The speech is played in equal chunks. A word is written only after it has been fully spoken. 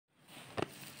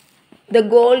The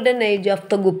golden age of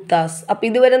the Guptas. അപ്പോൾ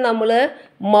ഇതുവരെ നമ്മൾ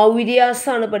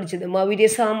മൗര്യാസാണ് പഠിച്ചത്. മൗര്യ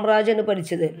സാമ്രാജ്യമാണ്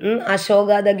പഠിച്ചത്.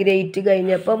 അശോക ദ ഗ്രേറ്റ്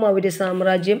കഴിഞ്ഞപ്പോൾ മൗര്യ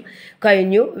സാമ്രാജ്യം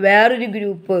കഴിഞ്ഞു. വേറൊരു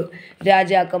ഗ്രൂപ്പ്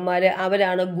രാജാക്കന്മാർ,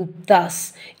 അവരാണ് ഗുപ്താസ്.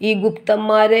 ഈ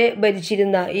ഗുപ്തന്മാരെ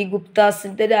ഭരിച്ചിരുന്ന, ഈ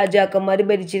ഗുപ്താസിൻ്റെ രാജാക്കന്മാർ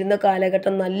ഭരിച്ചിരുന്ന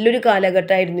കാലഘട്ടം നല്ലൊരു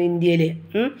കാലഘട്ടമായിരുന്നു ഇന്ത്യയിൽ.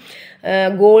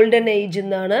 ഗോൾഡൻ ഏജ്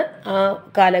എന്നാണ് ആ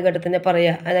കാലഘട്ടത്തിനെ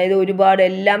പറയുക. അതായത് ഒരുപാട്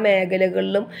എല്ലാ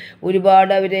മേഖലകളിലും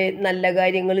ഒരുപാട് അവർ നല്ല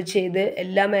കാര്യങ്ങൾ ചെയ്ത്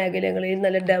എല്ലാ മേഖലകളിലും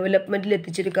നല്ല ഡെവലപ്മെൻറ്റിൽ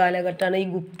എത്തിച്ചൊരു കാലഘട്ടമാണ് ഈ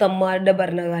ഗുപ്തന്മാരുടെ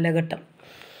ഭരണകാലഘട്ടം.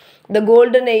 The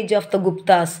golden age of the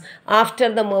Guptas. After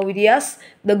the Mauryas,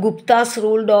 the Guptas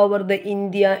ruled over the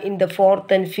India in the 4th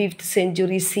and 5th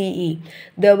century CE.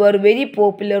 They were very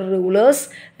popular rulers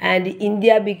and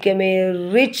India became a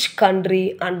rich country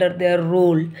under their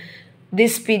rule.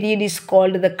 This period is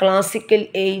called the classical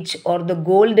age or the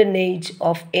golden age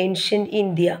of ancient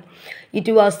India. It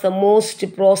was the most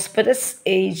prosperous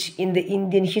age in the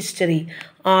Indian history.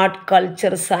 Art,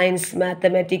 culture, science,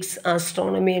 mathematics,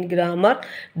 astronomy and grammar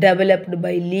developed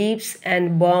by leaps and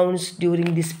bounds during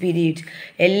this period.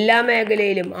 എല്ലാ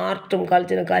മേഖലയിലും ആർട്ടും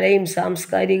കൾച്ചറും കലയും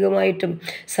സാംസ്കാരികമായിട്ടും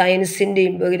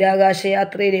സയൻസിൻ്റെയും ബഹിരാകാശ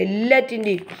യാത്രയിലും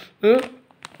എല്ലാറ്റിൻ്റെയും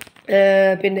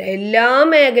പിന്നെ എല്ലാ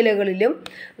മേഖലകളിലും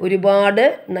ഒരുപാട്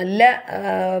നല്ല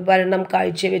ഭരണം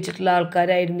കാഴ്ചവെച്ചിട്ടുള്ള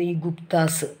ആൾക്കാരായിരുന്നു ഈ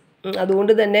ഗുപ്താസ്.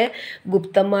 അതുകൊണ്ട് തന്നെ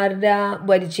ഗുപ്തന്മാരുടെ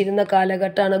ഭരിച്ചിരുന്ന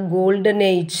കാലഘട്ടമാണ് ഗോൾഡൻ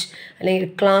ഏജ് അല്ലെങ്കിൽ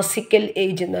ക്ലാസിക്കൽ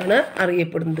ഏജ് എന്നാണ്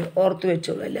അറിയപ്പെടുന്നത്. ഓർത്തു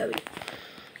വെച്ചോളൂ എല്ലാവരും.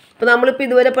 അപ്പോൾ നമ്മളിപ്പോൾ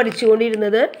ഇതുവരെ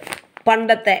പഠിച്ചുകൊണ്ടിരുന്നത്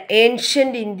പണ്ടത്തെ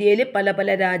ഏൻഷ്യൻ്റ് ഇന്ത്യയിൽ പല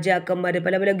പല രാജാക്കന്മാർ,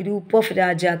 പല പല ഗ്രൂപ്പ് ഓഫ്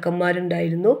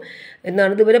രാജാക്കന്മാരുണ്ടായിരുന്നു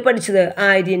എന്നാണ് ഇതുവരെ പഠിച്ചത്.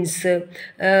 ആര്യൻസ്,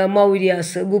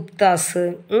 മൗര്യാസ്, ഗുപ്താസ്,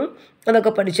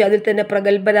 അതൊക്കെ പഠിച്ചു. അതിൽ തന്നെ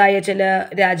പ്രഗത്ഭരായ ചില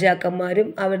രാജാക്കന്മാരും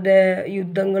അവരുടെ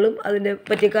യുദ്ധങ്ങളും അതിനെ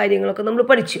പറ്റിയ കാര്യങ്ങളൊക്കെ നമ്മൾ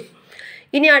പഠിച്ചു.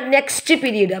 ഇനി നെക്സ്റ്റ്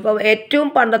പീരീഡ്, അപ്പോൾ ഏറ്റവും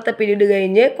പണ്ടത്തെ പീരീഡ്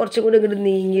കഴിഞ്ഞ് കുറച്ചും കൂടി ഇങ്ങോട്ട്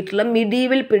നീങ്ങിയിട്ടുള്ള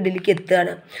മിഡീവൽ പീരീഡിലേക്ക്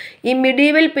എത്തുകയാണ്. ഈ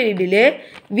മിഡീവൽ പീരീഡിൽ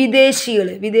വിദേശികൾ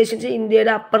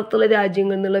ഇന്ത്യയുടെ അപ്പുറത്തുള്ള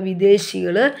രാജ്യങ്ങളിൽ നിന്നുള്ള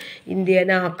വിദേശികൾ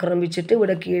ഇന്ത്യനെ ആക്രമിച്ചിട്ട്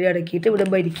ഇവിടെ കീഴടക്കിയിട്ട് ഇവിടെ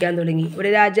ഭരിക്കാൻ തുടങ്ങി.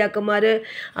 ഇവിടെ രാജാക്കന്മാർ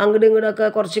അങ്ങോട്ടും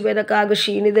ഇങ്ങോട്ടൊക്കെ കുറച്ച് പേരൊക്കെ ആകെ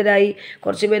ക്ഷീണിതരായി,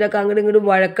 കുറച്ച് പേരൊക്കെ അങ്ങോട്ടും ഇങ്ങോട്ടും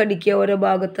വഴക്കടിക്കുക ഓരോ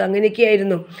ഭാഗത്ത്, അങ്ങനെയൊക്കെ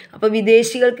ആയിരുന്നു. അപ്പോൾ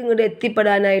വിദേശികൾക്ക് ഇങ്ങോട്ട്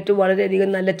എത്തിപ്പെടാനായിട്ട്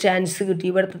വളരെയധികം നല്ല ചാൻസ് കിട്ടി,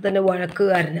 ഇവിടുത്തെ തന്നെ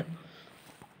വഴക്കുകാരന്.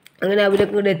 അങ്ങനെ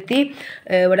അവരൊക്കെ ഇങ്ങോട്ട് എത്തി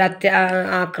ഇവിടെ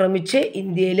ആക്രമിച്ച്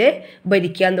ഇന്ത്യയിൽ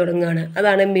ഭരിക്കാൻ തുടങ്ങുകയാണ്.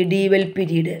 അതാണ് മിഡീവൽ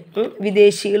പീരീഡ്.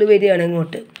 വിദേശികൾ വരികയാണ്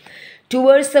ഇങ്ങോട്ട്.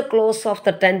 Towards the close of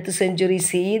the 10th century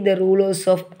CE, the rulers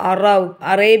of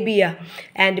Arabia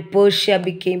and Persia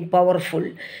became powerful.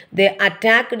 They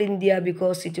attacked India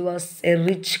because it was a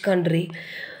rich country.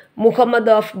 Muhammad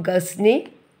of Ghazni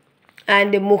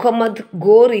and Muhammad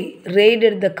Ghori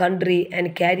raided the country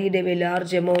and carried away a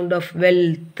large amount of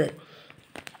wealth.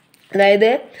 അതായത്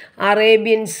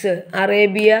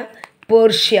Arabia,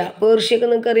 പേർഷ്യക്ക്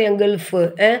നിങ്ങൾക്കറിയാം Gulf.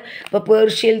 അപ്പോൾ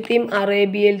പേർഷ്യയിലത്തെയും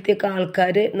അറേബ്യയിലത്തെയൊക്കെ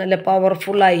ആൾക്കാർ നല്ല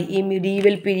പവർഫുള്ളായി ഈ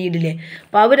medieval പീരീഡിൽ.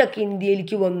 അപ്പോൾ അവരൊക്കെ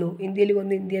ഇന്ത്യയിലേക്ക് വന്നു.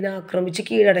 ഇന്ത്യനെ ആക്രമിച്ച്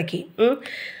കീഴടക്കി.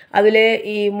 അതിൽ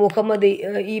ഈ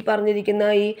ഈ പറഞ്ഞിരിക്കുന്ന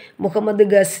ഈ മുഹമ്മദ്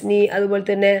ഗസ്നി, അതുപോലെ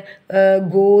തന്നെ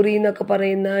ഗോറി എന്നൊക്കെ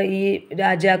പറയുന്ന ഈ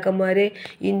രാജാക്കന്മാർ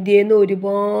ഇന്ത്യയിൽ നിന്ന്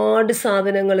ഒരുപാട്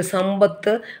സാധനങ്ങൾ,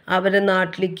 സമ്പത്ത് അവരുടെ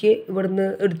നാട്ടിലേക്ക് ഇവിടുന്ന്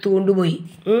എടുത്തുകൊണ്ടുപോയി.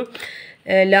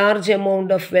 Large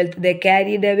amount of wealth, they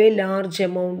carried away large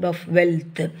amount of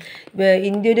wealth.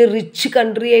 India ഒരു റിച്ച്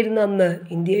കൺട്രി ആയിരുന്നു അന്ന്.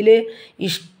 ഇന്ത്യയിൽ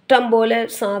ഇഷ്ടം പോലെ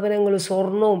സാധനങ്ങൾ,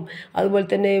 സ്വർണവും അതുപോലെ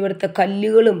തന്നെ ഇവിടുത്തെ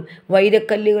കല്ലുകളും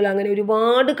വൈരക്കല്ലുകൾ, അങ്ങനെ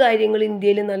ഒരുപാട് കാര്യങ്ങൾ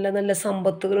ഇന്ത്യയിൽ നല്ല നല്ല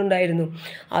സമ്പത്തുകളുണ്ടായിരുന്നു.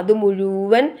 അത്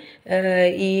മുഴുവൻ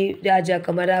ഈ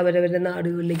രാജാക്കന്മാർ അവരവരുടെ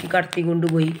നാടുകളിലേക്ക്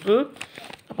കടത്തിക്കൊണ്ടുപോയി.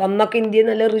 അപ്പം അന്നൊക്കെ ഇന്ത്യ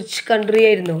നല്ല റിച്ച് കൺട്രി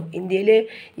ആയിരുന്നു. ഇന്ത്യയിൽ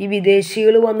ഈ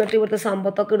വിദേശികൾ വന്നിട്ട് ഇവിടുത്തെ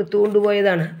സമ്പത്തൊക്കെ എടുത്തുകൊണ്ട്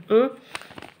പോയതാണ്.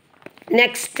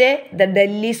 Next the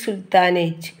Delhi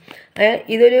sultanate.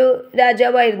 ഇതൊരു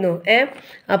രാജാവായിരുന്നു.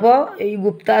 അപ്പോൾ ഈ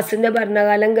ഗുപ്താസിൻ്റെ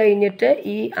ഭരണകാലം കഴിഞ്ഞിട്ട്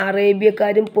ഈ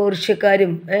അറേബ്യക്കാരും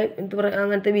പേർഷ്യക്കാരും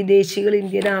അങ്ങനത്തെ വിദേശികൾ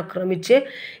ഇന്ത്യനെ ആക്രമിച്ച്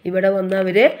ഇവിടെ വന്ന്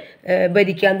അവർ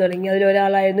ഭരിക്കാൻ തുടങ്ങി.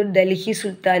 അതിലൊരാളായിരുന്നു Delhi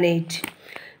sultanate.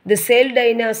 The sale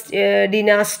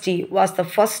dynasty was the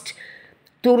first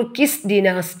Turkish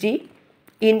dynasty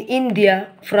in India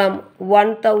from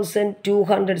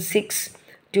 1206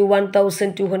 to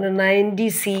 1290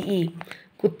 CE.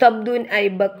 Qutbuddin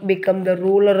Aibak became the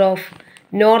ruler of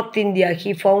North India.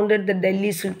 He founded the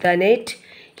Delhi Sultanate.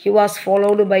 He was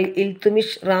followed by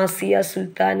Iltutmish, Razia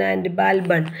Sultana and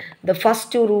Balban. The first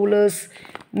two rulers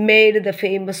made the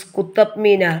famous Qutb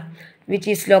Minar, which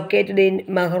is located in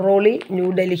Mehrauli,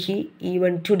 New Delhi,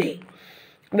 even today.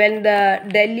 When the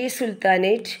Delhi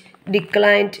Sultanate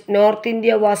declined, North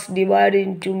India was divided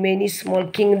into many small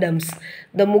kingdoms.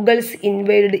 The Mughals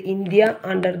invaded India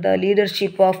under the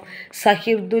leadership of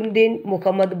Sahiruddin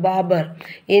Muhammad Babur.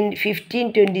 In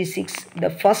 1526, the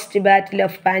first battle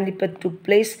of Panipat took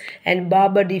place and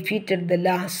Babur defeated the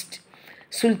last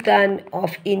Sultan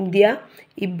of India,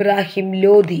 Ibrahim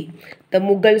Lodi. The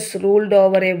Mughals ruled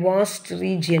over a vast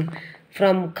region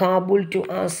from Kabul to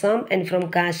Assam and from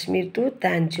Kashmir to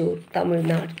Tanjore, Tamil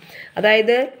Nadu.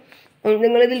 അതായത്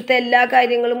നിങ്ങളിതിലത്തെ എല്ലാ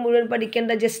കാര്യങ്ങളും മുഴുവൻ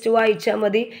പഠിക്കേണ്ട, just വായിച്ചാൽ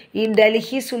മതി. ഈ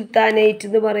Delhi sultanate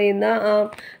എന്ന് പറയുന്ന ആ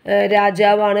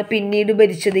രാജാവാണ് പിന്നീട്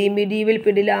ഭരിച്ചത്. ഈ മിഡീവൽ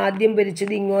പീരീഡിൽ ആദ്യം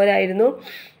ഭരിച്ചത് ഇങ്ങോരായിരുന്നു.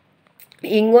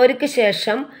 ഇങ്ങോർക്ക്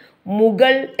ശേഷം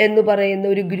മുഗൾ എന്ന് പറയുന്ന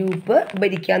ഒരു ഗ്രൂപ്പ്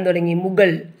ഭരിക്കാൻ തുടങ്ങി.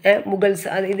 മുഗൾസ്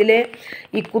ഇതിലെ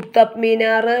ഈ കുത്തബ്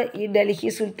മീനാർ, ഈ Delhi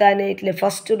സുൽത്താനേറ്റിലെ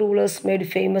first rulers made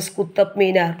famous Qutub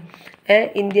Minar,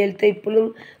 ഇന്ത്യയിലത്തെ ഇപ്പോഴും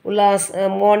ഉള്ള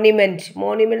മോണ്യുമെൻറ്റ്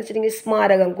വെച്ചിട്ടുണ്ടെങ്കിൽ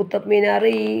സ്മാരകം, കുത്തബ് മീനാർ ഈ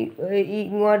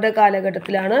ഇങ്ങോട്ട്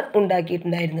കാലഘട്ടത്തിലാണ്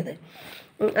ഉണ്ടാക്കിയിട്ടുണ്ടായിരുന്നത്.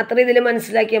 അത്ര ഇതിൽ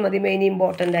മനസ്സിലാക്കിയാൽ മതി, മെയിൻ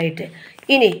ഇമ്പോർട്ടൻ്റ് ആയിട്ട്.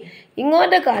 ഇനി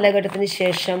ഇങ്ങോട്ട് കാലഘട്ടത്തിന്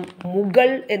ശേഷം മുഗൾ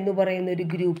എന്ന് പറയുന്ന ഒരു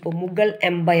ഗ്രൂപ്പ്, മുഗൾ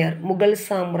എംപയർ, മുഗൾ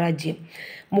സാമ്രാജ്യം,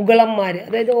 മുഗളന്മാർ,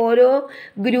 അതായത് ഓരോ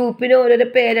ഗ്രൂപ്പിനും ഓരോരോ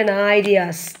പേരാണ്.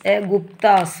 ആര്യാസ്,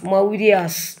 ഗുപ്താസ്,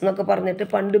 മൗര്യാസ് എന്നൊക്കെ പറഞ്ഞിട്ട്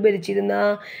പണ്ട് ഭരിച്ചിരുന്ന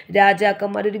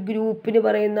രാജാക്കന്മാർ ഒരു ഗ്രൂപ്പിന്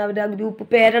പറയുന്ന അവരുടെ ആ ഗ്രൂപ്പ്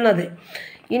പേരാണത്.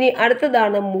 ഇനി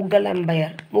അടുത്തതാണ് മുഗൾ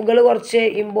എംപയർ. മുഗൾ കുറച്ച്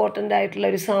ഇമ്പോർട്ടൻ്റ് ആയിട്ടുള്ള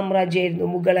ഒരു സാമ്രാജ്യമായിരുന്നു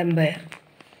Mughal Empire.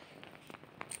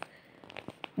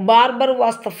 Babur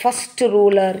was the first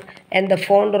ruler and the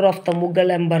founder of the Mughal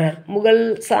emperor. Mughal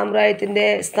സാമ്രാജ്യത്തിൻ്റെ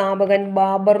സ്ഥാപകൻ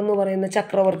ബാബർ എന്ന് പറയുന്ന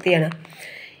ചക്രവർത്തിയാണ്.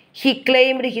 He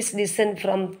claimed his descent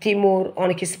from Timur on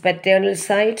his paternal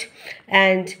side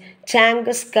and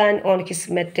Genghis Khan on his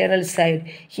maternal side.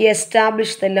 He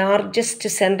established the largest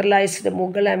centralized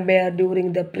Mughal empire during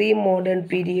the pre-modern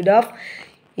period of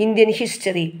Indian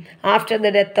history. After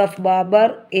the death of Babur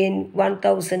in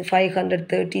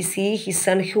 1530 CE, his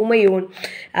son Humayun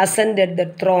ascended the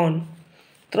throne.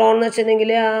 Throne എന്ന്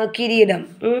വെച്ചിട്ടുണ്ടെങ്കിൽ കിരീടം.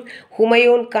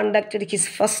 Humayun conducted his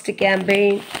first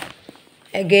campaign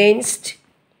against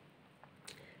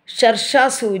Sher Shah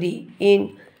Suri in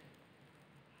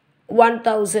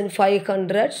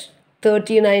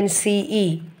 1539 CE.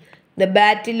 The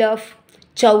Battle of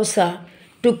Chausa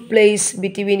took place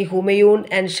between Humayun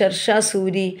and Sher Shah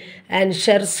Suri, and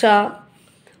Sher Shah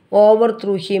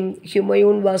overthrew him.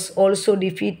 Humayun was also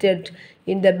defeated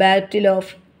in the Battle of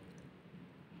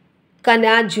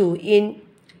Kanaju in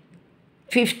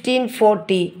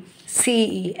 1540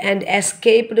 CE and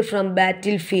escaped from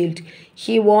battlefield.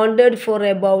 He wandered for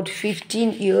about 15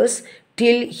 years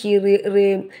till he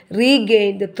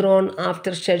regained the throne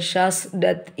after Sher Shah's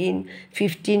death in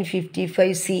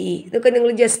 1555 CE. ഇതൊക്കെ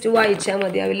നിങ്ങൾ just വായിച്ചാൽ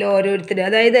മതി, അതിൽ ഓരോരുത്തരും.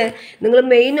 അതായത് നിങ്ങൾ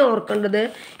main ഓർക്കേണ്ടത്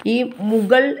ഈ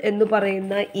മുഗൾ എന്ന്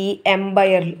പറയുന്ന ഈ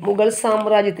എംപയറിൽ, മുഗൾ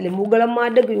സാമ്രാജ്യത്തിൽ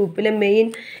മുഗളന്മാരുടെ ഗ്രൂപ്പിലെ മെയിൻ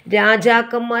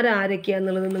രാജാക്കന്മാർ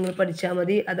ആരൊക്കെയാണെന്നുള്ളത് നിങ്ങൾ പഠിച്ചാൽ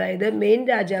മതി. അതായത് മെയിൻ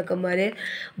രാജാക്കന്മാർ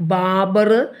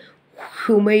ബാബർ,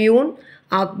 ഹുമയൂൺ,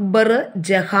 അക്ബർ,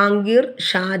 ജഹാംഗീർ,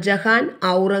 ഷാജഹാൻ,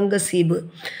 ഔറംഗസീബ്.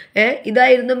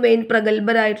 ഇതായിരുന്നു മെയിൻ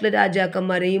പ്രഗത്ഭരായിട്ടുള്ള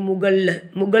രാജാക്കന്മാർ. ഈ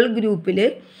മുഗൾ ഗ്രൂപ്പിൽ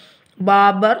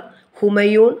ബാബർ,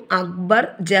 ഹുമയൂൺ, അക്ബർ,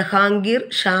 ജഹാംഗീർ,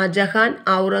 ഷാജഹാൻ,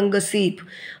 ഔറംഗസീബ്.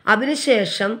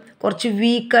 അതിനുശേഷം കുറച്ച്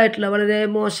വീക്കായിട്ടുള്ള, വളരെ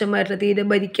മോശമായിട്ടുള്ള, തീരെ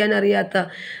ഭരിക്കാൻ അറിയാത്ത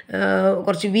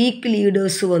കുറച്ച് വീക്ക്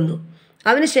ലീഡേഴ്സ് വന്നു.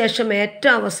 അതിനുശേഷം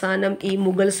ഏറ്റവും അവസാനം ഈ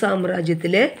മുഗൾ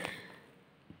സാമ്രാജ്യത്തിൽ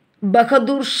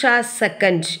ബഹദൂർ ഷാ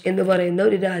സെക്കൻഡ് എന്ന് പറയുന്ന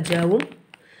ഒരു രാജാവും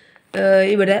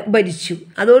ഇവിടെ ഭരിച്ചു.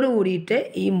 അതോടുകൂടിയിട്ട്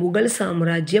ഈ മുഗൾ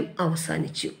സാമ്രാജ്യം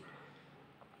അവസാനിച്ചു.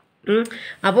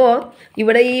 അപ്പോൾ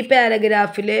ഇവിടെ ഈ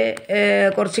പാരഗ്രാഫിൽ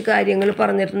കുറച്ച് കാര്യങ്ങൾ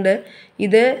പറഞ്ഞിട്ടുണ്ട്.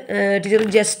 ഇത് ടീച്ചർ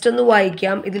ജസ്റ്റ് ഒന്ന്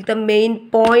വായിക്കാം. ഇതിലത്തെ മെയിൻ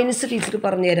പോയിൻറ്റ്സ് ടീച്ചർ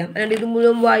പറഞ്ഞുതരാം. അല്ലാണ്ട് ഇത്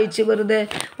മുഴുവൻ വായിച്ച് വെറുതെ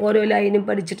ഓരോ ലൈനും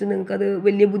പഠിച്ചിട്ട് നിങ്ങൾക്കത്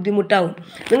വലിയ ബുദ്ധിമുട്ടാവും.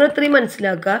 നിങ്ങൾ ഇത്രയും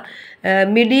മനസ്സിലാക്കുക,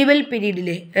 മിഡീവൽ പീരീഡിൽ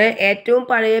ഏറ്റവും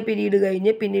പഴയ പീരീഡ്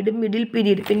കഴിഞ്ഞ്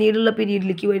പിന്നീടുള്ള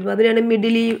പീരീഡിലേക്ക് വരുമ്പോൾ അതിനാണ്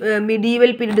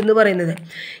മിഡീവൽ പീരീഡ് എന്ന് പറയുന്നത്.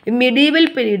 മിഡീവൽ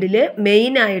പീരീഡിൽ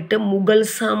മെയിനായിട്ട് മുഗൾ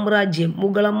സാമ്രാജ്യം,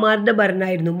 മുഗളന്മാരുടെ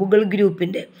ഭരണമായിരുന്നു മുഗൾ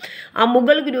ഗ്രൂപ്പിൻ്റെ. ആ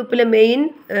മുഗൾ ഗ്രൂപ്പിലെ മെയിൻ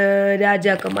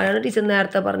രാജാക്കന്മാരാണ് ടീച്ചർ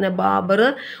നേരത്തെ പറഞ്ഞ ബാബർ,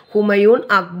 ഹുമയൂൺ,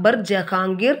 അക്ബർ,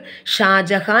 ജഹാംഗീർ,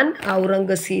 ഷാജഹാൻ,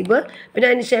 ഔറംഗസീബ്. പിന്നെ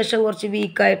അതിന് ശേഷം കുറച്ച്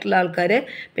വീക്കായിട്ടുള്ള ആൾക്കാർ,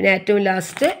 പിന്നെ ഏറ്റവും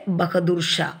ലാസ്റ്റ് ബഹദൂർ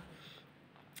ഷാ.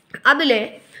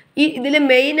 ഇതിൽ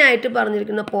മെയിനായിട്ട്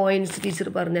പറഞ്ഞിരിക്കുന്ന പോയിൻറ്റ്സ് ടീച്ചർ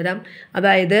പറഞ്ഞുതരാം.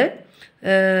 അതായത്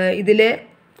ഇതിൽ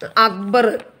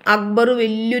അക്ബർ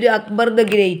വലിയൊരു, അക്ബർ ദ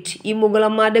ഗ്രേറ്റ്, ഈ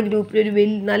മുഗളന്മാരുടെ ഗ്രൂപ്പിലൊരു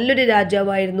നല്ലൊരു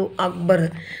രാജാവായിരുന്നു അക്ബർ.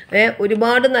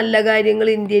 ഒരുപാട് നല്ല കാര്യങ്ങൾ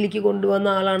ഇന്ത്യയിലേക്ക് കൊണ്ടുവന്ന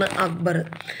ആളാണ് അക്ബർ.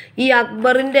 ഈ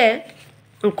അക്ബറിൻ്റെ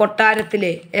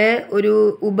കൊട്ടാരത്തിലെ ഒരു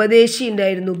ഉപദേശി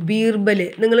ഉണ്ടായിരുന്നു ബീർബൽ.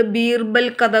 നിങ്ങൾ ബീർബൽ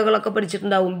കഥകളൊക്കെ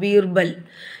പഠിച്ചിട്ടുണ്ടാവും.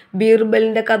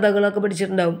 ബീർബലിൻ്റെ കഥകളൊക്കെ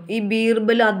പഠിച്ചിട്ടുണ്ടാവും. ഈ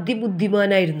ബീർബൽ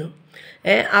അതിബുദ്ധിമാനായിരുന്നു.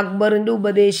 അക്ബറിൻ്റെ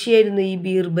ഉപദേശിയായിരുന്നു ഈ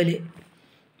ബീർബൽ.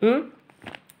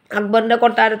 അക്ബറിൻ്റെ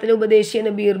കൊട്ടാരത്തിലെ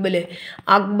ഉപദേശിയാണ് ബീർബൽ.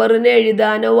 അക്ബറിന്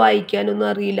എഴുതാനോ വായിക്കാനോ ഒന്നും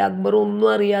അറിയില്ല. അക്ബർ ഒന്നും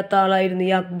അറിയാത്ത ആളായിരുന്നു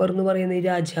ഈ അക്ബർ എന്ന് പറയുന്ന ഈ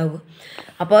രാജാവ്.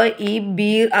 അപ്പോൾ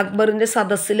ഈ അക്ബറിൻ്റെ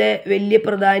സദസ്സിലെ വലിയ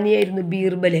പ്രധാനിയായിരുന്നു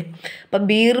ബീർബൽ. അപ്പം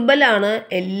ബീർബലാണ്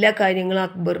എല്ലാ കാര്യങ്ങളും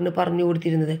അക്ബറിന് പറഞ്ഞു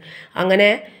കൊടുത്തിരുന്നത്.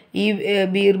 അങ്ങനെ ഈ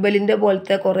ബീർബലിൻ്റെ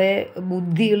പോലത്തെ കുറേ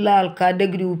ബുദ്ധിയുള്ള ആൾക്കാരുടെ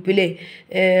ഗ്രൂപ്പിൽ,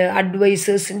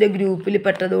 അഡ്വൈസേഴ്സിൻ്റെ ഗ്രൂപ്പിൽ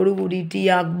പെട്ടതോട് കൂടിയിട്ട് ഈ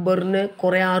അക്ബറിന്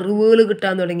കുറേ അറിവുകൾ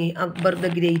കിട്ടാൻ തുടങ്ങി, അക്ബർ ദ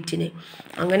ഗ്രേറ്റിന്.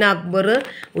 അങ്ങനെ അക്ബർ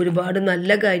ഒരുപാട് നല്ല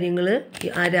കാര്യങ്ങൾ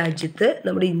ആ രാജ്യത്ത്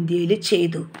നമ്മുടെ ഇന്ത്യയിൽ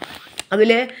ചെയ്തു.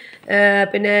 അതിൽ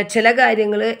പിന്നെ ചില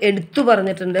കാര്യങ്ങൾ എടുത്തു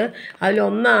പറഞ്ഞിട്ടുണ്ട്.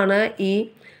 അതിലൊന്നാണ് ഈ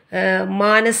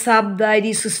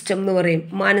മാനസാബ്ദാരി സിസ്റ്റം എന്ന് പറയും.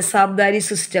 മാനസാബ്ദാരി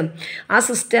സിസ്റ്റം, ആ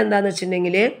സിസ്റ്റം എന്താണെന്ന്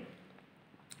വെച്ചിട്ടുണ്ടെങ്കിൽ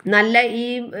നല്ല ഈ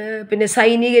പിന്നെ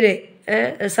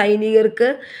സൈനികർക്ക്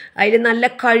അതിൽ നല്ല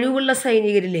കഴിവുള്ള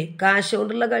സൈനികരില്ലേ, കാശ്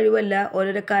കൊണ്ടുള്ള കഴിവല്ല,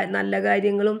 ഓരോരോ നല്ല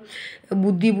കാര്യങ്ങളും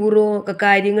ബുദ്ധിപൂർവ്വം ഒക്കെ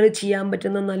കാര്യങ്ങൾ ചെയ്യാൻ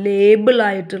പറ്റുന്ന നല്ല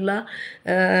ഏബിളായിട്ടുള്ള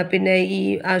പിന്നെ ഈ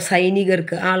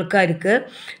സൈനികർക്ക്, ആൾക്കാർക്ക്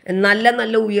നല്ല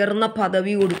നല്ല ഉയർന്ന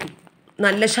പദവി കൊടുക്കും,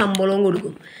 നല്ല ശമ്പളവും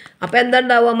കൊടുക്കും. അപ്പോൾ എന്താ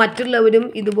ഉണ്ടാവുക, മറ്റുള്ളവരും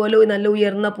ഇതുപോലെ നല്ല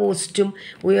ഉയർന്ന പോസ്റ്റും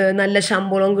നല്ല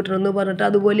ശമ്പളവും കിട്ടണമെന്ന് പറഞ്ഞിട്ട്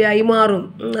അതുപോലെ ആയി മാറും.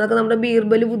 അതൊക്കെ നമ്മുടെ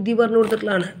ബീർബൽ ബുദ്ധി പറഞ്ഞു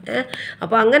കൊടുത്തിട്ടുള്ളതാണ്.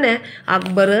 അപ്പോൾ അങ്ങനെ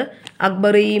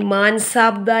അക്ബർ ഈ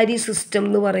മാൻസാബ്ദാരി സിസ്റ്റം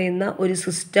എന്ന് പറയുന്ന ഒരു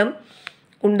സിസ്റ്റം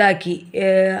ഉണ്ടാക്കി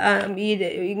ഈ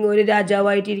ഒരു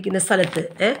രാജാവായിട്ടിരിക്കുന്ന സ്ഥലത്ത്.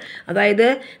 അതായത്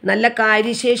നല്ല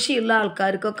കാര്യശേഷിയുള്ള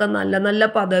ആൾക്കാർക്കൊക്കെ നല്ല നല്ല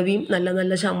പദവിയും നല്ല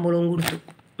നല്ല ശമ്പളവും കൊടുത്തു.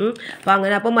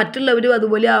 അപ്പോൾ മറ്റുള്ളവരും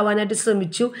അതുപോലെ ആവാനായിട്ട്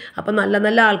ശ്രമിച്ചു. അപ്പോൾ നല്ല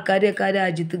നല്ല ആൾക്കാരെയൊക്കെ ആ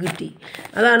രാജ്യത്ത് കിട്ടി.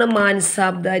 അതാണ്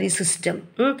മാൻസാബ്ദാരി സിസ്റ്റം.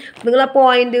 നിങ്ങൾ ആ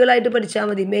പോയിന്റുകളായിട്ട് പഠിച്ചാൽ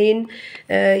മതി. മെയിൻ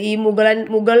ഈ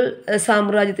മുഗൾ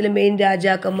സാമ്രാജ്യത്തിലെ മെയിൻ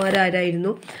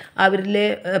രാജാക്കന്മാരായിരുന്നു. അവരിലെ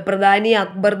പ്രധാനി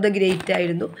അക്ബർ ദ ഗ്രേറ്റ്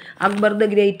ആയിരുന്നു. അക്ബർ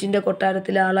ദ ഗ്രേറ്റിൻ്റെ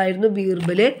കൊട്ടാരത്തിലെ ആളായിരുന്നു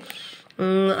ബീർബൽ.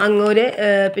 അങ്ങനെ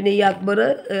പിന്നെ ഈ അക്ബർ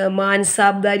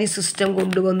മാൻസാബ്ദാരി സിസ്റ്റം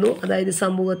കൊണ്ടുവന്നു, അതായത്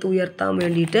സമൂഹത്തെ ഉയർത്താൻ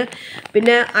വേണ്ടിയിട്ട്.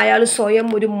 പിന്നെ അയാൾ സ്വയം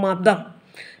ഒരു മതം,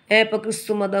 ഇപ്പോൾ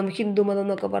ക്രിസ്തു മതം, ഹിന്ദു മതം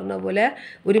എന്നൊക്കെ പറഞ്ഞ പോലെ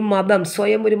ഒരു മതം,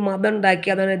 സ്വയം ഒരു മതം ഉണ്ടാക്കി.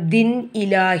 അതാണ് ദിൻ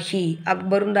ഇലാഹി.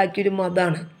 അക്ബർ ഉണ്ടാക്കിയൊരു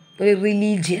മതമാണ്, ഒരു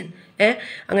റിലീജിയൻ.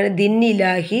 അങ്ങനെ ദിൻ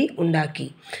ഇലാഹി ഉണ്ടാക്കി.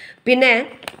 പിന്നെ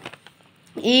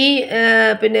ഈ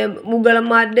പിന്നെ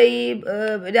മുഗളന്മാരുടെ ഈ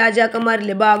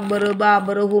രാജാക്കന്മാരില്ലേ,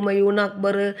 ബാബർ, ഹുമയൂൺ,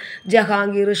 അക്ബർ,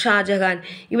 ജഹാംഗീർ, ഷാജഹാൻ,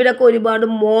 ഇവരൊക്കെ ഒരുപാട്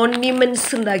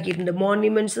മോണ്യുമെൻറ്റ്സ് ഉണ്ടാക്കിയിട്ടുണ്ട്.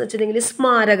 മോണ്യുമെൻറ്റ്സ് എന്ന് വെച്ചിട്ടുണ്ടെങ്കിൽ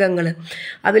സ്മാരകങ്ങൾ.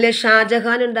 അതിൽ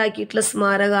ഷാജഹാൻ ഉണ്ടാക്കിയിട്ടുള്ള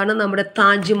സ്മാരകമാണ് നമ്മുടെ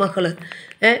താജ്മഹൽ,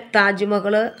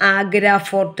 ആഗ്ര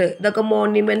ഫോർട്ട്, ഇതൊക്കെ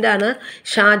മോണ്യുമെൻ്റാണ്.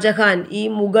 ഷാജഹാൻ, ഈ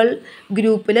മുഗൾ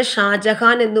ഗ്രൂപ്പിലെ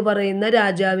ഷാജഹാൻ എന്ന് പറയുന്ന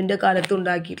രാജാവിൻ്റെ കാലത്ത്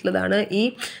ഉണ്ടാക്കിയിട്ടുള്ളതാണ് ഈ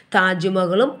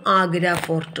താജ്മഹലും ആഗ്ര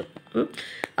ഫോർട്ടും.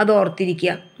 അത്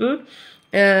ഓർത്തിരിക്കുക.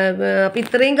 അപ്പം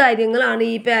ഇത്രയും കാര്യങ്ങളാണ്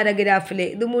ഈ പാരഗ്രാഫിൽ.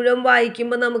 ഇത് മുഴുവൻ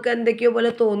വായിക്കുമ്പോൾ നമുക്ക് എന്തൊക്കെയോ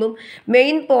പോലെ തോന്നും.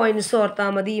 മെയിൻ പോയിൻറ്റ്സ്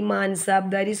ഓർത്താൽ മതി. ഈ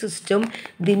മാൻസാബ്ദാരി സിസ്റ്റം,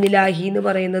 ദിനിലാഹി എന്ന്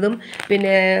പറയുന്നതും,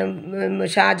 പിന്നെ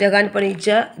ഷാജഹാൻ പണിയിച്ച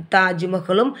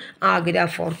താജ്മഹലും ആഗ്ര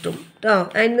ഫോർട്ടും കേട്ടോ.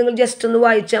 അതിന് നിങ്ങൾ ജസ്റ്റ് ഒന്ന്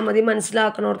വായിച്ചാൽ മതി,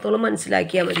 മനസ്സിലാക്കണോടത്തോളം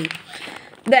മനസ്സിലാക്കിയാൽ മതി.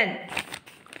 ദെൻ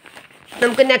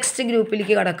നമുക്ക് നെക്സ്റ്റ്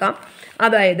ഗ്രൂപ്പിലേക്ക് കടക്കാം.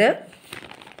 അതായത്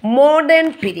മോഡേൺ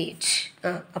പീരീഡ്.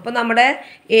 അപ്പോൾ നമ്മുടെ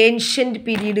ഏൻഷ്യൻ്റ്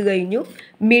പീരീഡ് കഴിഞ്ഞു,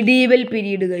 മിഡീവൽ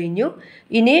പീരീഡ് കഴിഞ്ഞു,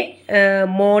 ഇനി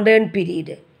മോഡേൺ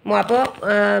പീരീഡ്. അപ്പോൾ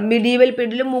മിഡീവൽ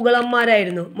പീരീഡിൽ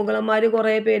മുഗളന്മാരായിരുന്നു.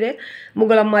 കുറേ പേര്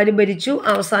ഭരിച്ചു.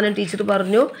 അവസാനം ടീച്ചർ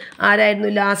പറഞ്ഞു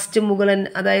ആരായിരുന്നു ലാസ്റ്റ് മുഗളൻ,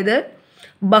 അതായത്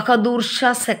ബഹദൂർ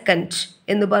ഷാ സെക്കൻഡ്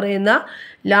എന്ന് പറയുന്ന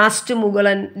ലാസ്റ്റ്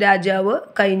മുഗളൻ രാജാവ്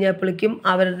കഴിഞ്ഞപ്പോഴേക്കും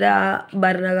അവരുടെ ആ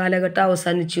ഭരണകാലഘട്ടം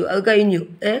അവസാനിച്ചു. അത് കഴിഞ്ഞു,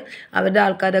 അവരുടെ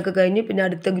ആൾക്കാരൊക്കെ കഴിഞ്ഞു. പിന്നെ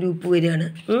അടുത്ത ഗ്രൂപ്പ് വരികയാണ്.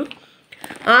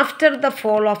 After the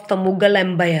fall of the Mughal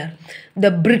Empire the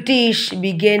British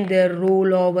ബിഗെയിൻ there rule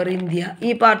over India.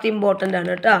 ഈ പാർട്ട് ഇമ്പോർട്ടൻ്റ്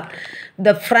ആണ് കേട്ടോ.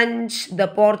 The French, the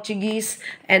Portuguese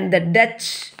and the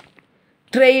Dutch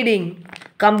trading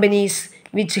companies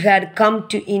which had come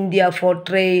to India for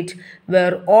trade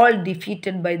were all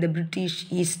defeated by the British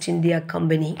East India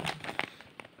Company.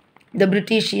 The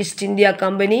British East India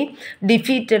Company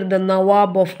defeated the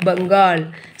Nawab of Bengal,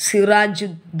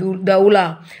 Siraj-ud-Dawla,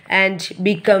 and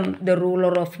became the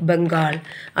ruler of Bengal.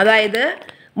 അതായത്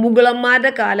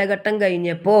മുഗളന്മാരുടെ കാലഘട്ടം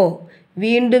കഴിഞ്ഞപ്പോൾ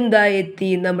വീണ്ടും എത്തി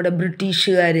നമ്മുടെ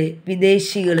ബ്രിട്ടീഷുകാർ,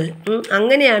 വിദേശികൾ.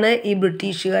 അങ്ങനെയാണ് ഈ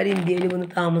ബ്രിട്ടീഷുകാർ ഇന്ത്യയിൽ വന്ന്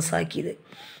താമസാക്കിയത്.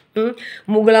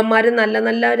 മുഗളന്മാർ നല്ല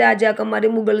നല്ല രാജാക്കന്മാർ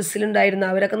മുഗൾസിലുണ്ടായിരുന്നു,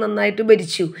 അവരൊക്കെ നന്നായിട്ട്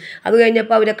ഭരിച്ചു. അത്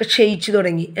കഴിഞ്ഞപ്പോൾ അവരൊക്കെ ക്ഷയിച്ചു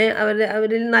തുടങ്ങി.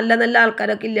 അവരിൽ നല്ല നല്ല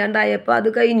ആൾക്കാരൊക്കെ ഇല്ലാണ്ടായപ്പോൾ അത്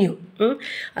കഴിഞ്ഞു.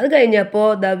 അത് കഴിഞ്ഞപ്പോൾ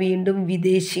വീണ്ടും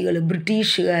വിദേശികൾ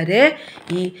ബ്രിട്ടീഷുകാർ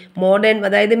ഈ മോഡേൺ,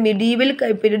 അതായത് മിഡീവൽ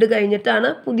പീരീഡ് കഴിഞ്ഞിട്ടാണ്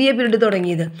പുതിയ പീരീഡ്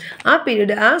തുടങ്ങിയത്.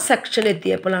 ആ സെക്ഷൻ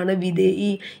എത്തിയപ്പോഴാണ് ഈ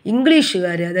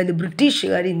ഇംഗ്ലീഷുകാർ, അതായത്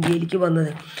ബ്രിട്ടീഷുകാർ ഇന്ത്യയിലേക്ക്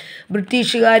വന്നത്.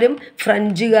 ബ്രിട്ടീഷുകാരും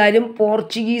ഫ്രഞ്ചുകാരും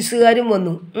പോർച്ചുഗീസുകാരും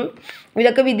വന്നു.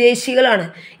 ഇവരൊക്കെ വിദേശികളാണ്.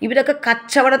 ഇവരൊക്കെ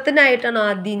കച്ചവടത്തിനായിട്ടാണ്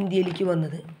ആദ്യം ഇന്ത്യയിലേക്ക്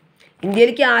വന്നത്.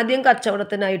 ഇന്ത്യയിലേക്ക് ആദ്യം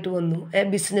കച്ചവടത്തിനായിട്ട് വന്നു,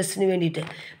 ബിസിനസ്സിന് വേണ്ടിയിട്ട്.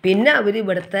 പിന്നെ അവർ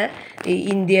ഇവിടുത്തെ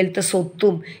ഇന്ത്യയിലത്തെ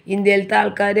സ്വത്തും ഇന്ത്യയിലത്തെ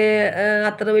ആൾക്കാർ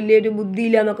അത്ര വലിയൊരു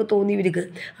ബുദ്ധിയില്ല എന്നൊക്കെ തോന്നി ഇവർക്ക്.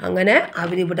 അങ്ങനെ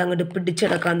അവരിവിടെ അങ്ങോട്ട്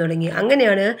പിടിച്ചെടുക്കാൻ തുടങ്ങി.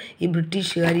 അങ്ങനെയാണ് ഈ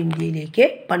ബ്രിട്ടീഷുകാർ ഇന്ത്യയിലേക്ക്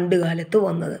പണ്ട് കാലത്ത്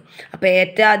വന്നത്. അപ്പോൾ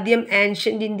ഏറ്റവും ആദ്യം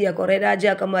ആൻഷ്യൻ്റ് ഇന്ത്യ, കുറേ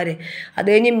രാജാക്കന്മാർ, അത്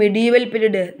കഴിഞ്ഞ് മിഡീവൽ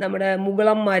പീരീഡ് നമ്മുടെ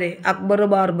മുഗളന്മാർ, അക്ബർ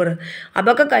ബാർബർ,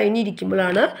 അതൊക്കെ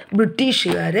കഴിഞ്ഞിരിക്കുമ്പോഴാണ്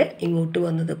ബ്രിട്ടീഷുകാർ ഇങ്ങോട്ട്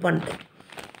വന്നത്. പണ്ട്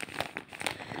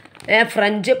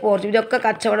ഫ്രഞ്ച്, പോർച്ചുഗീസൊക്കെ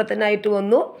കച്ചവടത്തിനായിട്ട്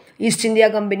വന്നു. ഈസ്റ്റ് ഇന്ത്യ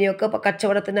കമ്പനിയൊക്കെ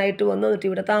കച്ചവടത്തിനായിട്ട് വന്നു, എന്നിട്ട്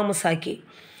ഇവിടെ താമസാക്കി.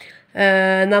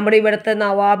 നമ്മുടെ ഇവിടുത്തെ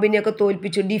നവാബിനെയൊക്കെ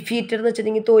തോൽപ്പിച്ചു. ഡിഫീറ്റഡ് എന്ന്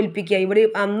വെച്ചിട്ടുണ്ടെങ്കിൽ തോൽപ്പിക്കുക. ഇവിടെ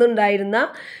അന്നുണ്ടായിരുന്ന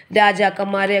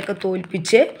രാജാക്കന്മാരെയൊക്കെ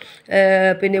തോൽപ്പിച്ച്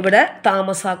പിന്നെ ഇവിടെ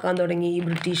താമസാക്കാൻ തുടങ്ങി ഈ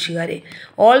ബ്രിട്ടീഷുകാർ.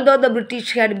 Although the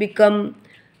British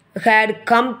had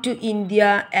come to India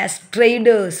as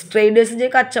traders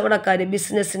കച്ചവടക്കാർ,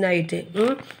 ബിസിനസ്സിനായിട്ട്,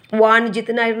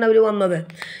 വാണിജ്യത്തിനായിരുന്നു അവർ വന്നത്.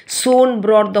 Soon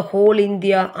brought the whole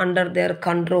India under there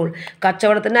control.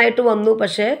 കച്ചവടത്തിനായിട്ട് വന്നു,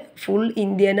 പക്ഷേ ഫുൾ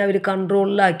ഇന്ത്യനെ അവർ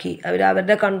കൺട്രോളിലാക്കി,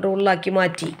 അവരുടെ കൺട്രോളിലാക്കി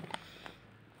മാറ്റി.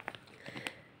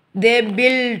 They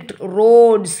built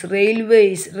roads,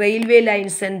 railway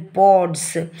lines and ports.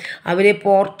 Our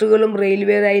പോർട്ടുകളും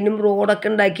railway ലൈനും റോഡൊക്കെ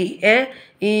ഉണ്ടാക്കി.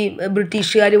 ഈ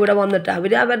ബ്രിട്ടീഷുകാർ ഇവിടെ വന്നിട്ട്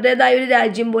അവരുടേതായ ഒരു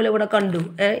രാജ്യം പോലെ ഇവിടെ കണ്ടു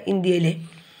ഇന്ത്യയിൽ.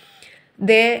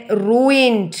 They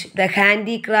ruined the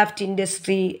handicraft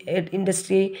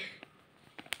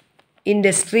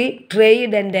industry,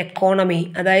 trade and economy.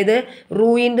 അതായത്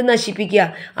റൂയിൻഡ്, നശിപ്പിക്കുക.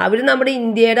 അവർ നമ്മുടെ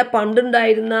ഇന്ത്യയുടെ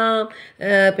പണ്ടുണ്ടായിരുന്ന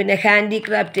പിന്നെ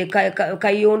ഹാൻഡിക്രാഫ്റ്റ്,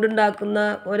 കൈകൊണ്ടുണ്ടാക്കുന്ന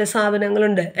ഓരോ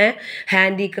സാധനങ്ങളുണ്ട്,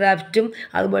 ഹാൻഡിക്രാഫ്റ്റും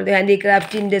അതുപോലെ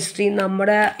ഹാൻഡിക്രാഫ്റ്റ് ഇൻഡസ്ട്രി,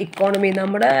 നമ്മുടെ ഇക്കോണമി,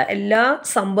 നമ്മുടെ എല്ലാ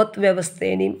സമ്പദ്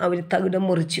വ്യവസ്ഥേനെയും അവർ തകിടം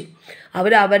മുറിച്ചു.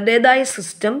 അവരുടേതായ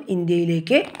സിസ്റ്റം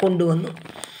ഇന്ത്യയിലേക്ക് കൊണ്ടുവന്നു.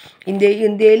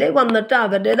 ഇന്ത്യയിൽ വന്നിട്ട്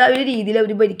അവരുടേതായ ഒരു രീതിയിൽ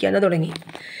അവർ ഭരിക്കാനാണ് തുടങ്ങി.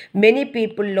 Many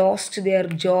people lost their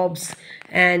jobs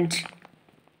and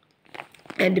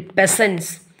peasants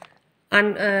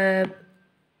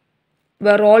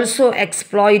were also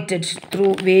exploited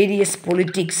through various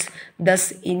politics. Thus,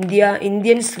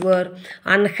 Indians were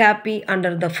unhappy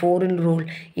under the foreign rule.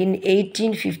 In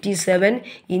 1857,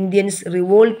 Indians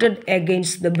revolted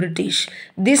against the British.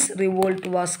 This revolt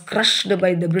was crushed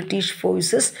by the British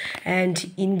forces, and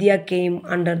India came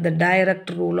under the direct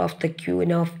rule of the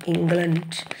Queen of England.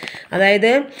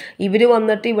 അതായത് ഇവർ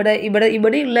വന്നിട്ട്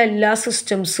ഇവിടെയുള്ള എല്ലാ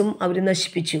സിസ്റ്റംസും അവർ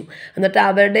നശിപ്പിച്ചു. എന്നിട്ട്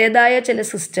അവരുടേതായ ചില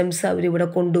systems അവരിവിടെ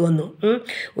കൊണ്ടുവന്നു.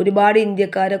 ഒരുപാട്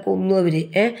ഇന്ത്യക്കാരെ കൊന്നു അവർ.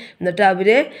 എന്നിട്ട്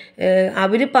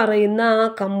അവർ പറയുന്ന ആ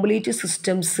കംപ്ലീറ്റ്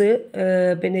സിസ്റ്റംസ്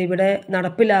പിന്നെ ഇവിടെ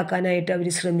നടപ്പിലാക്കാനായിട്ട് അവർ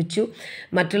ശ്രമിച്ചു.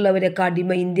 മറ്റുള്ളവരൊക്കെ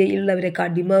ഇന്ത്യയിലുള്ളവരൊക്കെ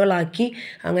അടിമകളാക്കി.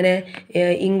 അങ്ങനെ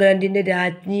ഇംഗ്ലണ്ടിൻ്റെ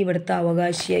രാജ്ഞി ഇവിടുത്തെ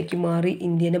അവകാശിയാക്കി മാറി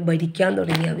ഇന്ത്യനെ ഭരിക്കാൻ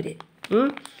തുടങ്ങി അവർ.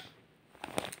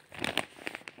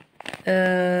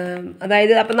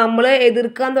 അതായത് അപ്പം നമ്മൾ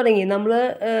എതിർക്കാൻ തുടങ്ങി. നമ്മൾ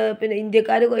പിന്നെ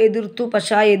ഇന്ത്യക്കാർ എതിർത്തു.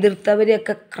 പക്ഷെ ആ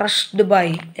എതിർത്തവരെയൊക്കെ ക്രഷ്ഡ് ബൈ,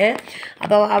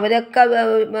 അപ്പോൾ അവരൊക്കെ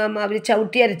അവർ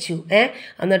ചവിട്ടി അരച്ചു.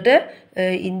 എന്നിട്ട്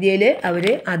ഇന്ത്യയിൽ അവർ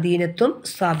അധീനത്വം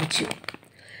സ്ഥാപിച്ചു.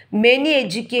 Many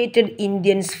educated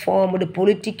Indians formed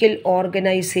political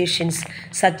organizations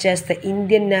such as the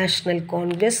Indian National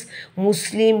Congress,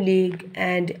 Muslim League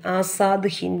and Azad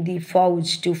Hindi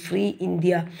Fauj to free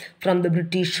India from the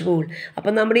British rule.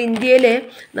 അപ്പം നമ്മുടെ ഇന്ത്യയിൽ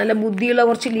നല്ല ബുദ്ധിയുള്ള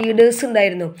കുറച്ച് ലീഡേഴ്സ്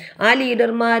ഉണ്ടായിരുന്നു. ആ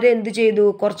ലീഡർമാർ എന്ത് ചെയ്തു?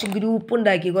 കുറച്ച് ഗ്രൂപ്പ്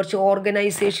ഉണ്ടാക്കി, കുറച്ച്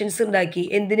ഓർഗനൈസേഷൻസ് ഉണ്ടാക്കി.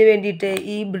 എന്തിനു വേണ്ടിയിട്ട്?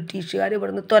 ഈ ബ്രിട്ടീഷുകാർ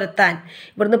ഇവിടുന്ന് തുരത്താൻ,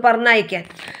 ഇവിടുന്ന് പറഞ്ഞയക്കാൻ.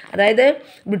 അതായത്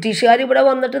ബ്രിട്ടീഷുകാർ ഇവിടെ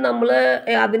വന്നിട്ട് നമ്മൾ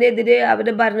അതിനെതിരെ,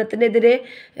 അവരുടെ ഭരണത്തിനെതിരെ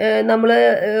നമ്മൾ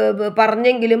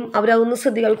പറഞ്ഞെങ്കിലും അവരതൊന്നും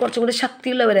ശ്രദ്ധിക്കുക. കുറച്ചും കൂടി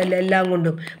ശക്തിയുള്ളവരല്ല എല്ലാം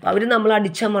കൊണ്ടും. അപ്പോൾ അവർ നമ്മൾ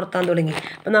അടിച്ചമർത്താൻ തുടങ്ങി.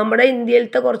 അപ്പോൾ നമ്മുടെ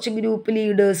ഇന്ത്യയിലത്തെ കുറച്ച് ഗ്രൂപ്പ്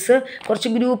ലീഡേഴ്സ് കുറച്ച്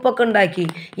ഗ്രൂപ്പൊക്കെ ഉണ്ടാക്കി.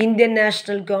 ഇന്ത്യൻ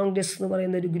നാഷണൽ കോൺഗ്രസ് എന്ന്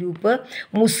പറയുന്ന ഒരു ഗ്രൂപ്പ്,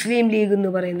 മുസ്ലിം ലീഗ് എന്ന്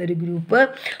പറയുന്ന ഒരു ഗ്രൂപ്പ്,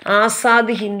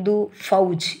 ആസാദ് ഹിന്ദു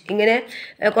ഫൗജ്, ഇങ്ങനെ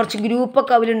കുറച്ച്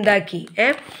ഗ്രൂപ്പൊക്കെ അവരുണ്ടാക്കി.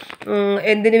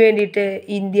 എന്തിനു വേണ്ടിയിട്ട്?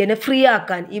 ഇന്ത്യനെ ഫ്രീ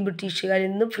ആക്കാൻ, ഈ ബ്രിട്ടീഷുകാരിൽ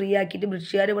നിന്ന് ഫ്രീ ആക്കിയിട്ട്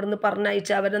ബ്രിട്ടീഷുകാർ ഇവിടെ നിന്ന്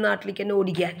പറഞ്ഞയച്ച് അവരുടെ നാട്ടിലേക്ക് തന്നെ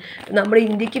ഓടിക്കാൻ, നമ്മുടെ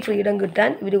ഇന്ത്യക്ക് ഫ്രീഡം കിട്ടാൻ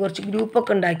ഇവർ കുറച്ച്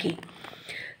ഗ്രൂപ്പൊക്കെ ഉണ്ടാക്കി.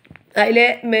 അതിൽ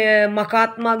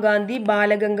Mahatma Gandhi,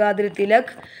 Balagangadhara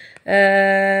Tilak,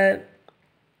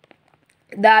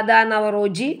 Dada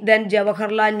Navroji, then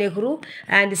Jawaharlal Nehru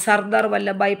and Sardar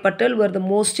Vallabhbhai Patel were the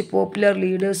most popular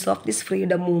leaders of this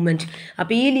freedom movement.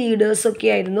 അപ്പോൾ ഈ ലീഡേഴ്സൊക്കെ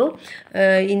ആയിരുന്നു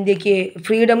ഇന്ത്യക്ക്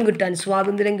ഫ്രീഡം കിട്ടാൻ,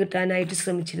 സ്വാതന്ത്ര്യം കിട്ടാനായിട്ട്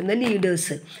ശ്രമിച്ചിരുന്ന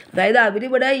ലീഡേഴ്സ്. അതായത്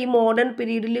അവരിവിടെ ഈ മോഡേൺ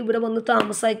പീരീഡിൽ ഇവിടെ വന്ന്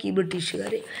താമസാക്കി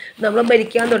ബ്രിട്ടീഷുകാർ, നമ്മളെ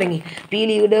ഭരിക്കാൻ തുടങ്ങി. അപ്പോൾ ഈ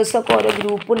ലീഡേഴ്സൊക്കെ ഓരോ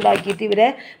ഗ്രൂപ്പ് ഉണ്ടാക്കിയിട്ട് ഇവരെ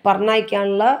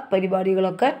പറഞ്ഞയക്കാനുള്ള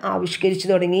പരിപാടികളൊക്കെ ആവിഷ്കരിച്ചു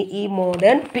തുടങ്ങി ഈ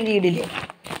മോഡേൺ പീരീഡിൽ.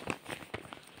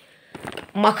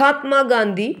 Mahatma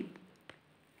Gandhi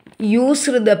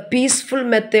used the peaceful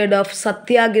method of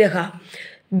satyagraha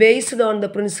based on the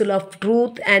principle of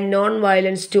truth and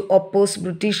non-violence to oppose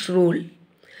British rule.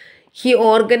 He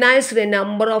organized a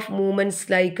number of movements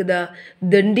like the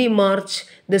Dandi March,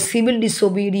 the Civil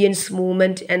Disobedience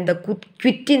Movement and the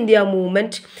Quit India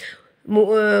movement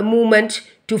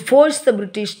to force the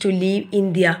British to leave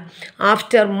India.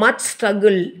 After much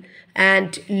struggle and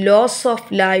loss of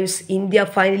lives, India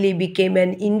finally became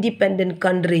an independent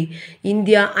country.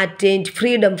 India attained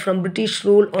freedom from British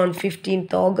rule on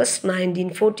 15th August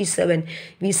 1947.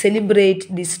 We celebrate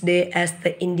this day as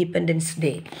the Independence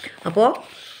Day. അപ്പോൾ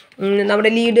നമ്മുടെ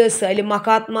leaders അതിൽ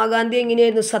മഹാത്മാഗാന്ധി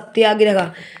എങ്ങനെയായിരുന്നു?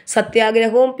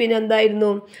 സത്യാഗ്രഹവും പിന്നെ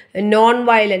എന്തായിരുന്നു? Non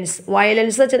violence.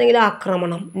 Violence വെച്ചിട്ടുണ്ടെങ്കിൽ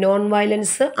ആക്രമണം. Non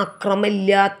violence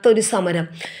അക്രമമില്ലാത്തൊരു സമരം,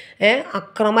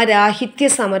 അക്രമരാഹിത്യ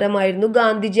സമരമായിരുന്നു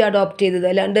Gandhiji adopt ചെയ്തത്.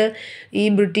 അല്ലാണ്ട് ഈ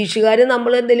ബ്രിട്ടീഷുകാർ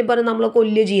നമ്മൾ എന്തെങ്കിലും പറഞ്ഞ് നമ്മളെ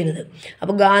കൊല്ലുക ചെയ്യുന്നത്.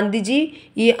 അപ്പോൾ ഗാന്ധിജി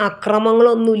ഈ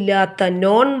അക്രമങ്ങളൊന്നുമില്ലാത്ത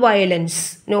non violence,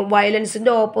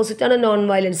 വയലൻസിൻ്റെ ഓപ്പോസിറ്റാണ് non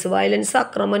violence. Violence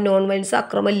അക്രമം, നോൺ വയലൻസ്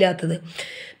അക്രമമില്ലാത്തത്.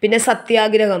 പിന്നെ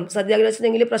സത്യാഗ്രഹം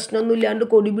വെച്ചിട്ടുണ്ടെങ്കിൽ പ്രശ്നമൊന്നും ഇല്ലാണ്ട്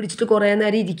കൊടി പിടിച്ചിട്ട് കുറേ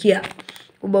നേരം ഇരിക്കുക,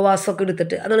 ഉപവാസമൊക്കെ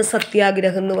എടുത്തിട്ട്, അതാണ്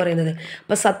സത്യാഗ്രഹം എന്ന് പറയുന്നത്.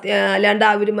 അപ്പോൾ അല്ലാണ്ട്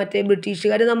അവർ മറ്റേ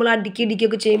ബ്രിട്ടീഷുകാർ നമ്മൾ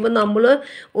ഇടിക്കുകയൊക്കെ ചെയ്യുമ്പോൾ നമ്മൾ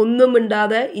ഒന്നും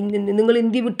മിണ്ടാതെ നിങ്ങൾ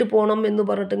ഇന്ത്യ വിട്ട് പോകണം എന്ന്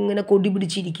പറഞ്ഞിട്ട് ഇങ്ങനെ കൊടി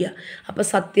പിടിച്ചിരിക്കുക. അപ്പോൾ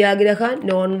സത്യാഗ്രഹ,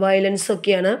 നോൺ വയലൻസ്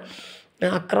ഒക്കെയാണ്,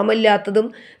 അക്രമമില്ലാത്തതും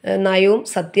നയവും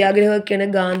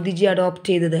സത്യാഗ്രഹമൊക്കെയാണ് ഗാന്ധിജി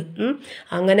അഡോപ്റ്റ് ചെയ്തത്.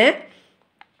 അങ്ങനെ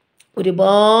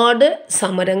ഒരുപാട്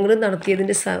സമരങ്ങൾ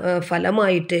നടത്തിയതിൻ്റെ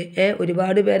ഫലമായിട്ട്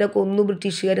ഒരുപാട് പേരെ കൊന്നു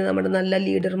ബ്രിട്ടീഷുകാർ, നമ്മുടെ നല്ല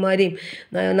ലീഡർമാരെയും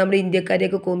നമ്മുടെ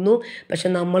ഇന്ത്യക്കാരെയൊക്കെ കൊന്നു. പക്ഷെ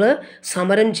നമ്മൾ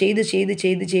സമരം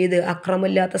ചെയ്ത്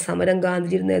അക്രമമില്ലാത്ത സമരം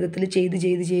ഗാന്ധിജിയുടെ നേതൃത്വത്തിൽ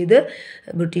ചെയ്ത്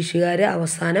ബ്രിട്ടീഷുകാർ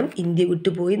അവസാനം ഇന്ത്യ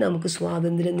വിട്ടുപോയി നമുക്ക്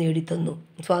സ്വാതന്ത്ര്യം നേടിത്തന്നു,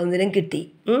 സ്വാതന്ത്ര്യം കിട്ടി.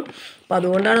 അപ്പോൾ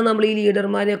അതുകൊണ്ടാണ് നമ്മൾ ഈ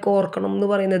ലീഡർമാരെയൊക്കെ ഓർക്കണം എന്ന്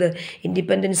പറയുന്നത്.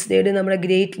 ഇൻഡിപെൻഡൻസ് ഡേയുടെ നമ്മുടെ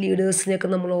ഗ്രേറ്റ് ലീഡേഴ്സിനെയൊക്കെ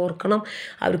നമ്മൾ ഓർക്കണം,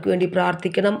 അവർക്ക് വേണ്ടി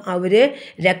പ്രാർത്ഥിക്കണം. അവർ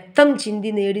രക്തം ചിന്തി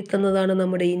നേടിത്തന്നതാണ്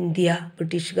നമ്മുടെ ഇന്ത്യ.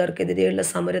 ബ്രിട്ടീഷുകാർക്കെതിരെയുള്ള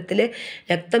സമരത്തിൽ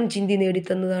രക്തം ചിന്തി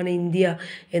നേടിത്തന്നതാണ് ഇന്ത്യ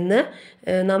എന്ന്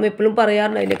നാം എപ്പോഴും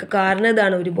പറയാറുണ്ട്. അതിൻ്റെയൊക്കെ കാരണം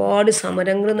ഇതാണ്, ഒരുപാട്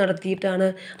സമരങ്ങൾ നടത്തിയിട്ടാണ്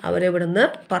അവരെ ഇവിടെ നിന്ന്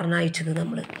പറഞ്ഞയച്ചത്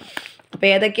നമ്മൾ. അപ്പോൾ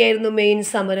ഏതൊക്കെയായിരുന്നു മെയിൻ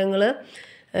സമരങ്ങൾ?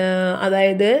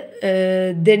 അതായത്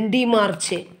ദണ്ഡി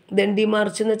മാർച്ച്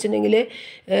എന്ന് വെച്ചിട്ടുണ്ടെങ്കിൽ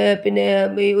പിന്നെ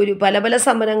ഒരു പല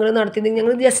സമരങ്ങൾ നടത്തി.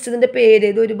 ഞങ്ങൾ ജസ്റ്റ് ഇതിൻ്റെ പേര്,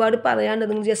 ഇത് ഒരുപാട് പറയാണ്ട്,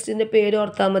 നിങ്ങൾ ജസ്റ്റ് ഇതിൻ്റെ പേര്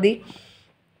ഓർത്താൽ മതി.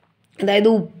 അതായത്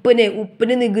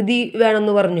ഉപ്പിന് നികുതി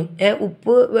വേണമെന്ന് പറഞ്ഞു,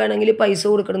 ഉപ്പ് വേണമെങ്കിൽ പൈസ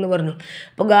കൊടുക്കണമെന്ന് പറഞ്ഞു.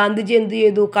 അപ്പോൾ ഗാന്ധിജി എന്ത്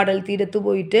ചെയ്തു? കടൽ തീരത്ത്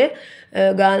പോയിട്ട്,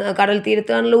 കടൽ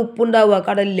തീരത്താണല്ലോ ഉപ്പുണ്ടാവുക,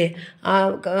 കടലിൽ ആ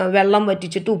വെള്ളം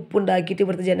വറ്റിച്ചിട്ട് ഉപ്പുണ്ടാക്കിയിട്ട്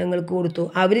ഇവിടുത്തെ ജനങ്ങൾക്ക് കൊടുത്തു.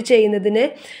 അവർ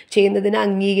ചെയ്യുന്നതിനെ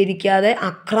അംഗീകരിക്കാതെ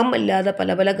അക്രമമല്ലാതെ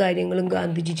പല കാര്യങ്ങളും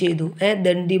ഗാന്ധിജി ചെയ്തു.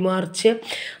 ദണ്ഡി മാർച്ച്,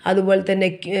 അതുപോലെ തന്നെ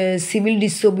സിവിൽ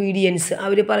ഡിസൊബീഡിയൻസ്,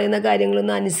 അവർ പറയുന്ന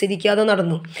കാര്യങ്ങളൊന്നും അനുസരിക്കാതെ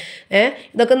നടന്നു.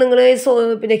 ഇതൊക്കെ നിങ്ങൾ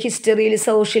പിന്നെ ഹിസ്റ്ററിയിൽ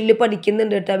സോഷ്യലിൽ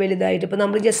പഠിക്കുന്നുണ്ട് കേട്ടോ വലുതായിട്ട്. ഇപ്പോൾ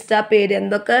നമ്മൾ ജസ്റ്റ് ആ പേര്,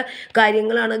 എന്തൊക്കെ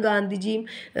കാര്യങ്ങളാണ് ഗാന്ധിജിയും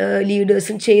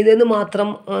ലീഡേഴ്സും ചെയ്തതെന്ന് മാത്രം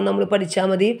നമ്മൾ പഠിച്ചാൽ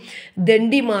മതി.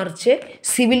 Dandi March,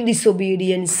 civil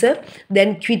disobedience, then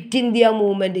quit India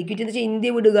movement. Quit എന്ന് വെച്ചാൽ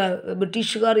ഇന്ത്യ വിടുക,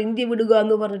 ബ്രിട്ടീഷുകാർ ഇന്ത്യ വിടുക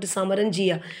എന്ന് പറഞ്ഞിട്ട് സമരം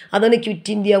ചെയ്യുക, അതാണ്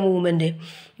ക്വിറ്റ് ഇന്ത്യ മൂവ്മെൻറ്റ്.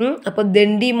 അപ്പോൾ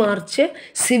ദണ്ഡി മാർച്ച്,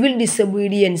 സിവിൽ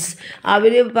ഡിസൊബീഡിയൻസ്,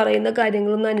 അവർ പറയുന്ന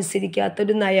കാര്യങ്ങളൊന്നും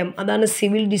അനുസരിക്കാത്തൊരു നയം, അതാണ്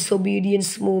സിവിൽ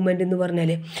ഡിസൊബീഡിയൻസ് മൂവ്മെൻറ്റ് എന്ന്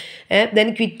പറഞ്ഞാൽ. ദെൻ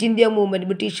ക്വിറ്റ് ഇന്ത്യ മൂവ്മെൻറ്റ്,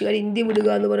 ബ്രിട്ടീഷുകാർ ഇന്ത്യ വിടുക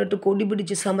എന്ന് പറഞ്ഞിട്ട് കൊടി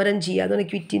പിടിച്ച് സമരം ചെയ്യുക, അതാണ്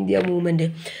ക്വിറ്റ് ഇന്ത്യ മൂവ്മെൻറ്റ്.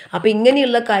 അപ്പോൾ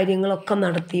ഇങ്ങനെയുള്ള കാര്യങ്ങളൊക്കെ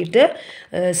നടത്തിയിട്ട്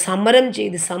സമരം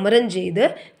ചെയ്ത്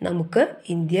നമുക്ക്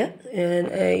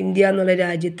ഇന്ത്യ എന്നുള്ള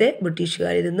രാജ്യത്തെ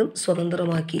ബ്രിട്ടീഷുകാരിൽ നിന്നും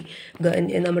സ്വതന്ത്രമാക്കി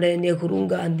നമ്മുടെ നെഹ്റുവും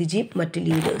ഗാന്ധിജിയും മറ്റ്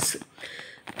ലീഡേഴ്സ്.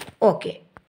 ഓക്കെ.